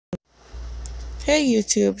Hey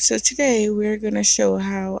YouTube, so today we're going to show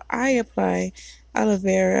how I apply aloe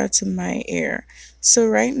vera to my hair. So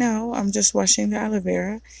right now I'm just washing the aloe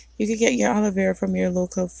vera. You can get your aloe vera from your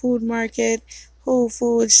local food market, Whole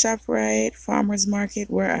Foods, ShopRite, Farmers Market,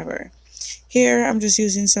 wherever. Here I'm just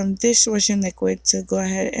using some dishwashing liquid to go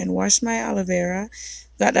ahead and wash my aloe vera.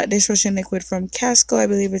 Got that dishwashing liquid from Costco, I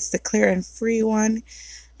believe it's the clear and free one.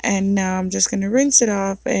 And now I'm just going to rinse it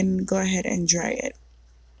off and go ahead and dry it.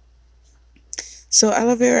 So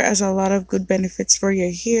aloe vera has a lot of good benefits for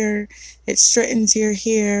your hair. It straightens your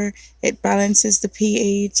hair. It balances the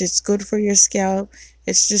pH. It's good for your scalp.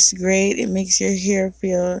 It's just great. It makes your hair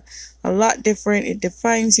feel a lot different. It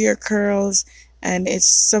defines your curls. And it's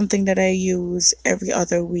something that I use every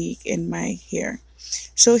other week in my hair.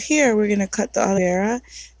 So here we're going to cut the aloe vera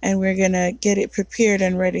and we're going to get it prepared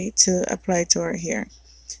and ready to apply to our hair.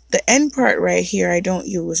 The end part right here I don't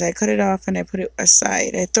use. I cut it off and I put it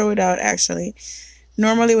aside. I throw it out actually.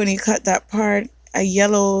 Normally when you cut that part, a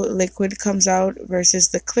yellow liquid comes out versus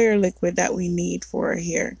the clear liquid that we need for our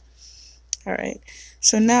hair. Alright,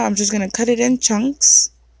 so now I'm just going to cut it in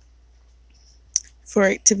chunks for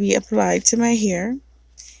it to be applied to my hair.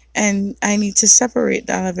 And I need to separate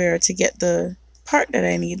the aloe vera to get the part that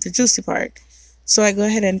I need, the juicy part. So I go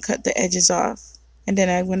ahead and cut the edges off. And then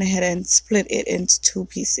I went ahead and split it into 2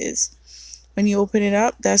 pieces. When you open it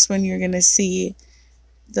up, that's when you're going to see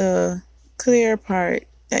the clear part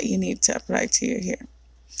that you need to apply to your hair.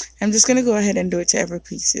 I'm just going to go ahead and do it to every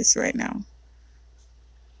pieces right now.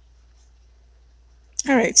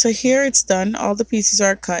 Alright, so here it's done. All the pieces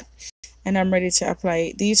are cut and I'm ready to apply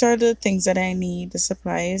it. These are the things that I need, the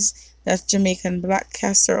supplies. That's Jamaican black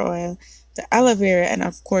castor oil, the aloe vera, and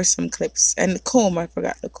of course some clips. And the comb, I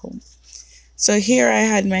forgot the comb. So here I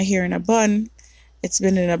had my hair in a bun. It's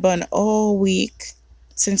been in a bun all week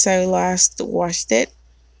since I last washed it.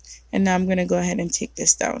 And now I'm going to go ahead and take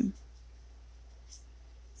this down.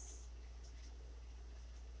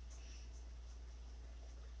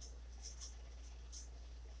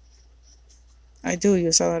 I do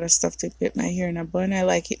use a lot of stuff to get my hair in a bun. I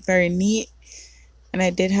like it very neat. And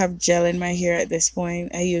I did have gel in my hair at this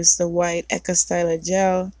point. I used the white Eco Styler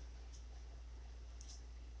gel.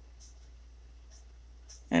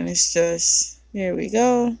 And it's just, there we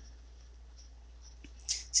go.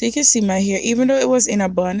 So you can see my hair, even though it was in a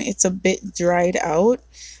bun, it's a bit dried out.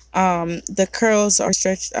 The curls are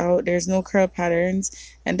stretched out. There's no curl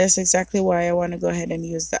patterns. And that's exactly why I want to go ahead and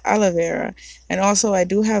use the aloe vera. And also I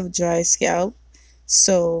do have dry scalp.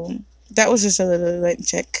 So that was just a little light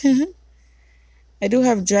check. I do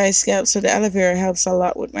have dry scalp, so the aloe vera helps a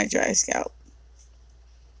lot with my dry scalp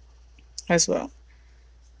as well.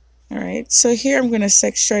 Alright, so here I'm going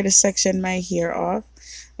to try to section my hair off.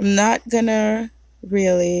 I'm not going to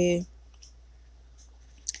really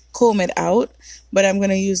comb it out, but I'm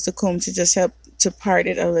going to use the comb to just help to part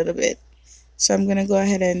it a little bit. So I'm going to go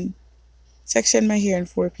ahead and section my hair in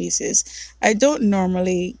 4 pieces. I don't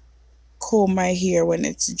normally comb my hair when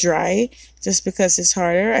it's dry just because it's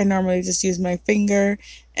harder. I normally just use my finger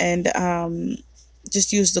and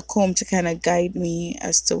just use the comb to kind of guide me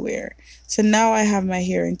as to where. So now I have my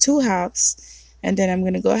hair in 2 halves, and then I'm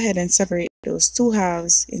going to go ahead and separate those 2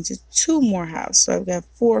 halves into 2 more halves. So I've got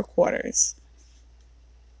 4 quarters.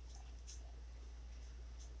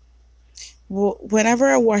 Whenever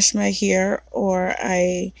I wash my hair or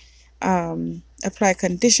I apply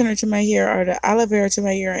conditioner to my hair or the aloe vera to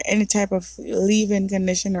my hair or any type of leave-in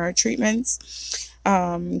conditioner or treatments,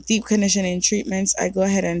 deep conditioning treatments, I go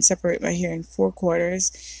ahead and separate my hair in 4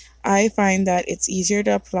 quarters. I find that it's easier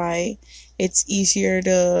to apply, it's easier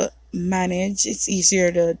to manage, it's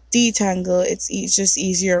easier to detangle, it's just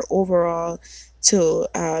easier overall to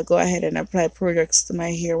go ahead and apply products to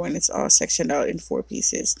my hair when it's all sectioned out in 4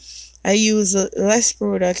 pieces. I use less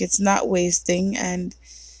product, it's not wasting, and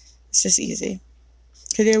it's just easy.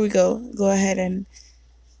 So there we go. Go ahead and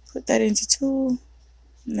put that into 2.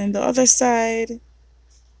 And then the other side.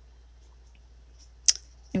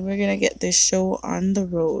 And we're going to get this show on the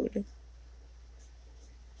road.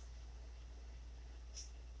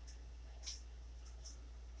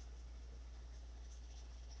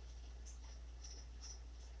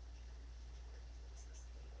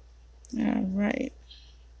 All right.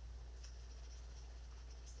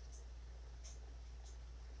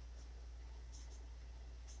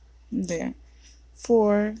 There.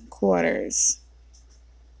 4 quarters.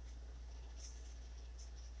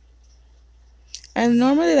 I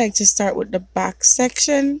normally like to start with the back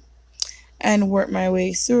section and work my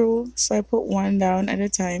way through. So I put 1 down at a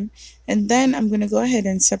time. And then I'm going to go ahead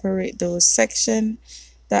and separate those sections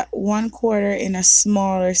that 1/4 in a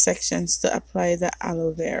smaller sections to apply the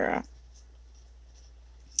aloe vera.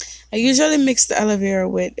 I usually mix the aloe vera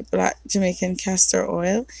with black Jamaican castor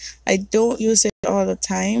oil. I don't use it all the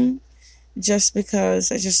time just because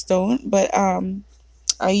I just don't, but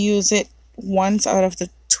I use it once out of the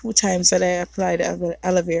 2 times that I apply the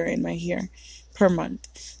aloe vera in my hair per month.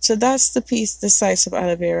 So that's the size of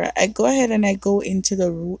aloe vera. I go ahead and I go into the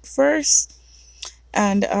root first,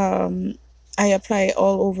 and I apply it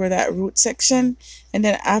all over that root section, and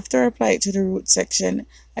then after I apply it to the root section,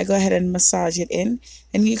 I go ahead and massage it in,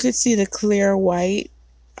 and you could see the clear white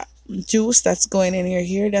juice that's going in your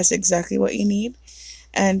hair. That's exactly what you need.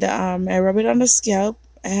 And I rub it on the scalp.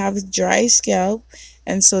 I have dry scalp,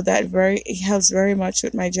 and so it helps very much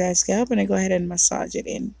with my dry scalp, and I go ahead and massage it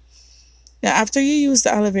in. Now after you use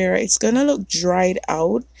the aloe vera, it's gonna look dried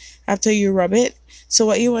out after you rub it. So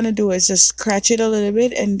what you want to do is just scratch it a little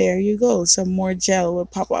bit, and there you go, some more gel will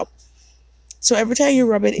pop up. So every time you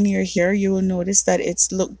rub it in your hair, you will notice that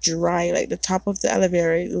it's look dry, like the top of the aloe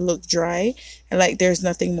vera will look dry and like there's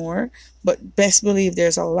nothing more. But best believe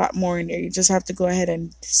there's a lot more in there. You just have to go ahead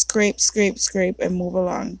and scrape, scrape, scrape, and move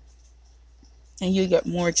along, and you get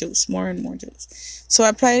more juice, more and more juice. So I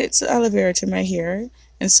applied it to aloe vera to my hair,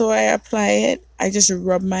 and so I apply it. I just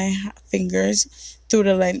rub my fingers through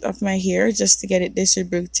the length of my hair just to get it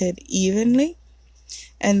distributed evenly.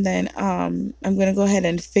 And then I'm going to go ahead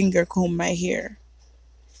and finger comb my hair.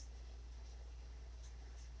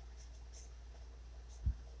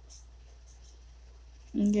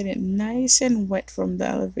 And get it nice and wet from the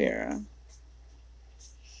aloe vera.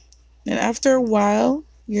 And after a while,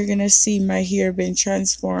 you're going to see my hair being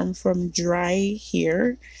transformed from dry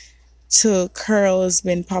hair to curls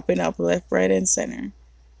been popping up left, right, and center.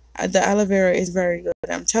 The aloe vera is very good,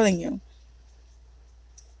 I'm telling you.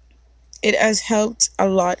 It has helped a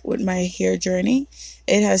lot with my hair journey.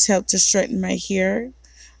 It has helped to straighten my hair,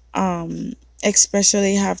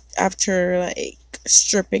 especially after like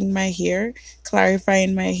stripping my hair,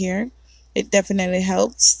 clarifying my hair. It definitely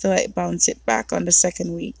helps to like bounce it back on the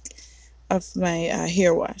second week of my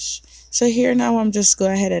hair wash. So here now I'm just go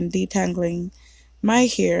ahead and detangling my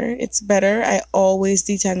hair. It's better. I always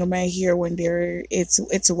detangle my hair when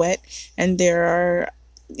it's wet and there are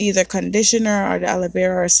either conditioner or the aloe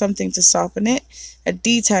vera or something to soften it, a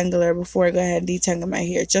detangler, before I go ahead and detangle my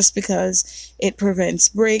hair, just because it prevents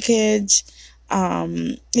breakage,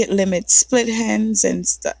 it limits split ends and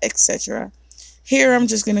stuff, etc. Here I'm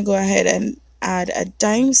just going to go ahead and add a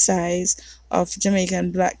dime size of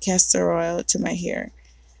Jamaican black castor oil to my hair.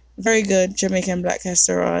 Very good Jamaican black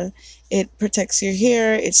castor oil. It protects your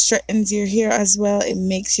hair, it straightens your hair as well, it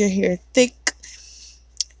makes your hair thick,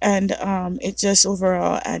 and it just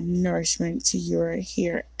overall adds nourishment to your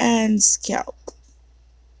hair and scalp.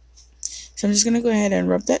 So I'm just going to go ahead and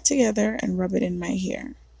rub that together and rub it in my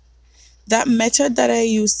hair. That method that I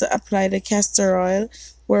use to apply the castor oil,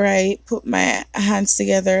 where I put my hands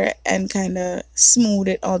together and kind of smooth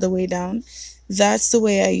it all the way down, that's the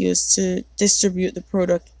way I use to distribute the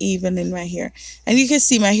product even in my hair. And you can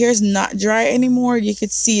see my hair is not dry anymore. You can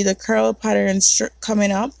see the curl patterns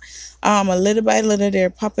coming up. A little by little they're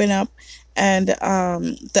popping up, and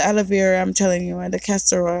the aloe vera, I'm telling you, and the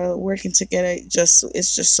castor oil working together,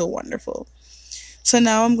 it's just so wonderful. So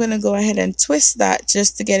now I'm going to go ahead and twist that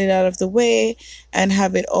just to get it out of the way and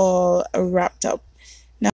have it all wrapped up.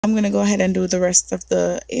 Now I'm going to go ahead and do the rest of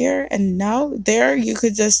the hair, and now there you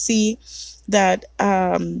could just see that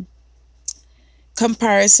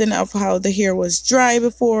comparison of how the hair was dry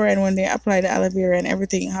before and when they applied the aloe vera and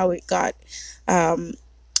everything, how it got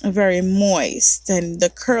very moist and the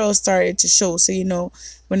curls started to show. So you know,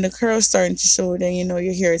 when the curls starting to show, then you know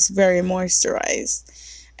your hair is very moisturized.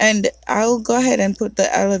 And I'll go ahead and put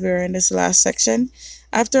the aloe vera in this last section.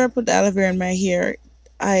 After I put the aloe vera in my hair,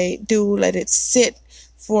 I do let it sit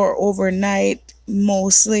for overnight.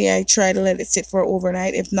 Mostly I try to let it sit for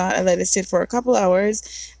overnight. If not, I let it sit for a couple hours,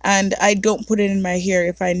 and I don't put it in my hair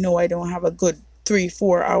if I know I don't have a good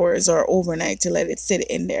 3-4 hours or overnight to let it sit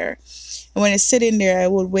in there. And when it's sitting there, I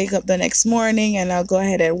will wake up the next morning and I'll go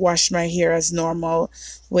ahead and wash my hair as normal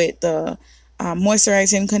with the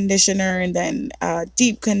moisturizing conditioner and then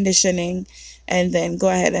deep conditioning, and then go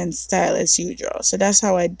ahead and style as usual. So that's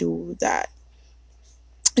how I do that.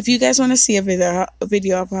 If you guys want to see a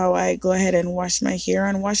video of how I go ahead and wash my hair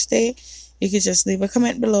on wash day, you could just leave a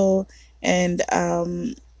comment below, and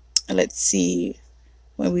let's see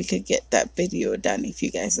when we could get that video done if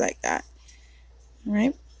you guys like that. All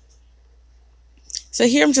right. So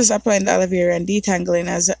here I'm just applying the aloe vera and detangling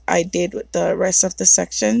as I did with the rest of the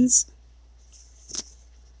sections.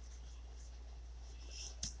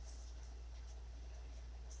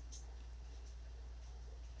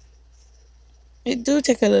 It do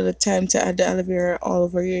take a little time to add the aloe vera all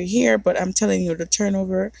over your hair, but I'm telling you, the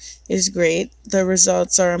turnover is great. The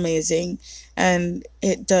results are amazing, and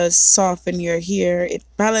it does soften your hair. It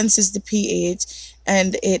balances the pH,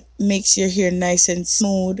 and it makes your hair nice and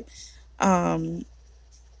smooth. Um,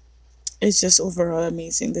 it's just overall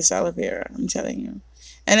amazing, this aloe vera, I'm telling you.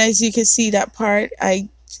 And as you can see, that part, I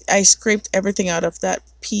scraped everything out of that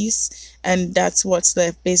piece, and that's what's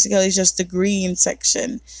left. Basically, it's just the green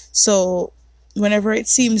section. So whenever it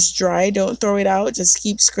seems dry, don't throw it out. Just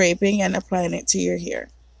keep scraping and applying it to your hair.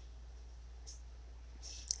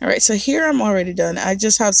 Alright, so here I'm already done. I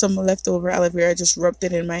just have some leftover aloe vera. I just rubbed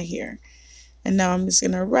it in my hair. And now I'm just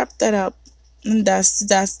going to wrap that up. And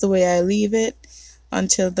that's the way I leave it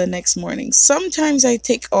until the next morning. Sometimes I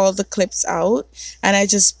take all the clips out and I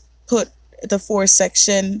just put the 4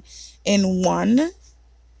 section in one.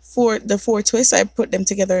 For the 4 twists, I put them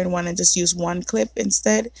together in one and just use one clip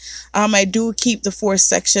instead. I do keep the 4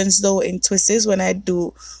 sections though in twists. When I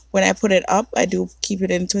put it up, I do keep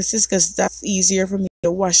it in twists because that's easier for me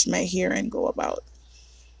to wash my hair and go about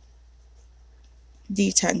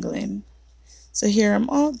detangling. So here I'm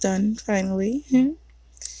all done finally.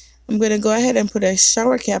 I'm going to go ahead and put a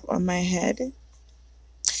shower cap on my head.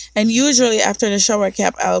 And usually after the shower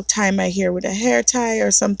cap, I'll tie my hair with a hair tie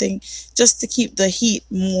or something just to keep the heat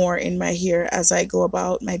more in my hair as I go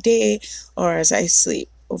about my day or as I sleep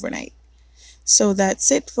overnight. So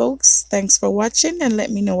that's it, folks. Thanks for watching, and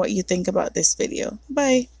let me know what you think about this video.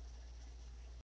 Bye.